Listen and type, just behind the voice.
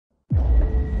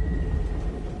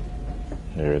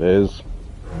There it is.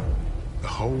 The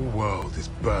whole world is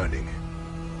burning.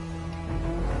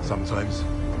 Sometimes,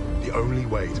 the only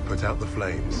way to put out the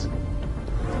flames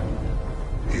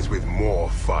is with more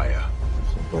fire.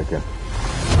 Seems like a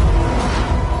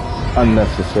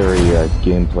unnecessary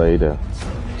gameplay to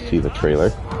see the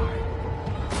trailer.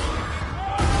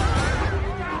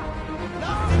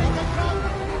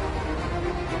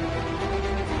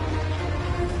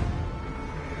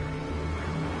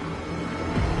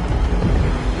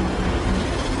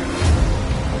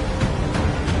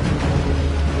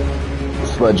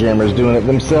 Sledgehammer's doing it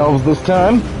themselves this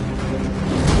time.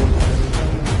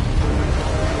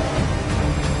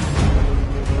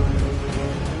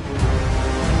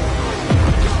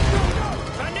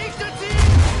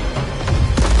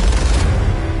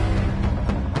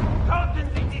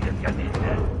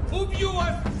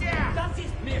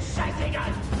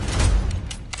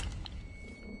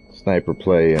 Sniper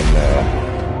play in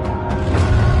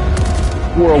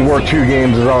World War II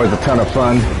games is always a ton of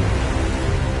fun.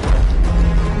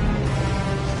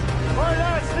 Alright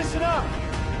lads, listen up!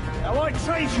 Now I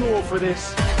trained you all for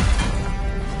this.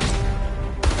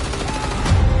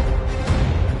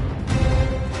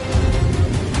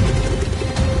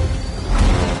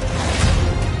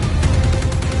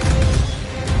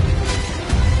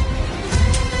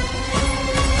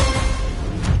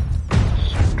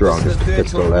 Strongest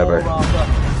pistol ever.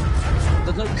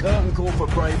 There's no curtain call for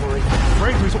bravery.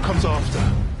 Bravery's what comes after,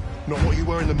 not what you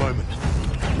were in the moment.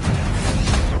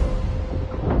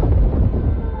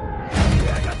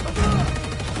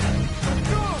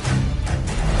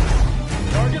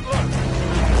 Target locked.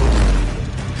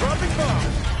 Dropping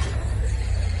bomb.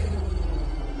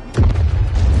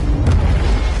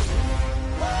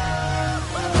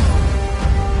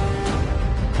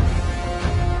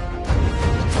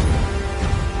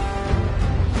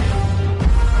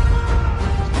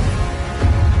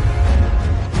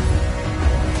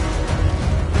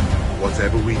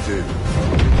 Whatever we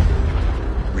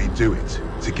do it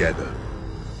together.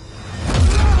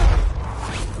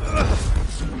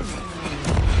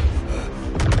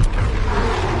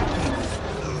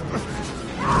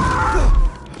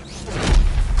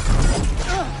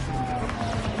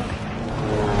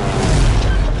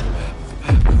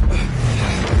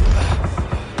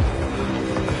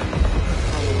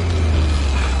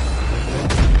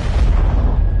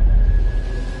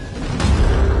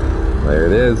 There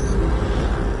it is.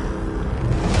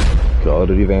 Call of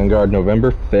Duty Vanguard,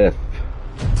 November 5th.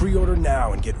 Pre-order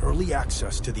now and get early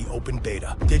access to the open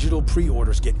beta. Digital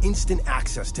pre-orders get instant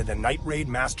access to the Night Raid,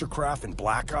 Mastercraft, and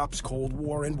Black Ops, Cold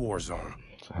War, and Warzone.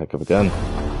 It's a heck of a gun.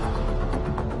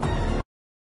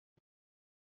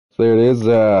 So there it is,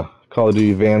 Call of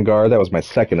Duty Vanguard. That was my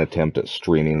second attempt at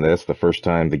streaming this. The first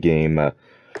time the game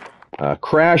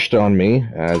crashed on me,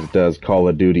 as it does Call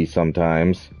of Duty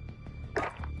sometimes.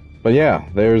 But yeah,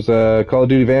 there's Call of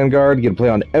Duty Vanguard. You can play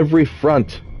on every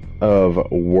front of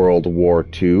World War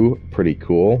II. Pretty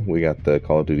cool. We got the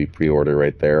Call of Duty pre-order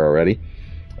right there already.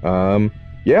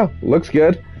 Yeah, looks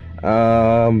good.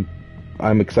 I'm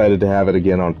excited to have it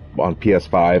again on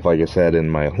PS5, like I said in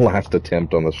my last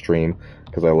attempt on the stream,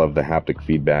 because I love the haptic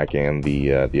feedback and the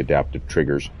adaptive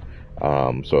triggers.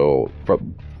 So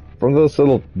from this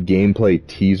little gameplay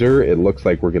teaser, it looks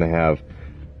like we're going to have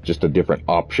just a different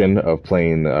option of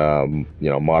playing,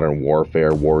 Modern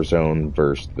Warfare Warzone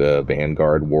versus the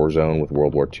Vanguard Warzone with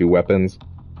World War II weapons.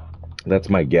 That's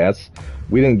my guess.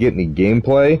 We didn't get any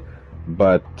gameplay,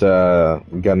 but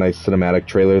we got a nice cinematic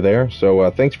trailer there. So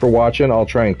thanks for watching. I'll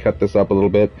try and cut this up a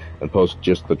little bit and post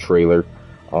just the trailer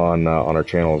on our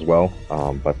channel as well.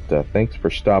 But thanks for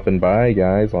stopping by,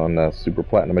 guys, on Super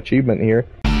Platinum Achievement here.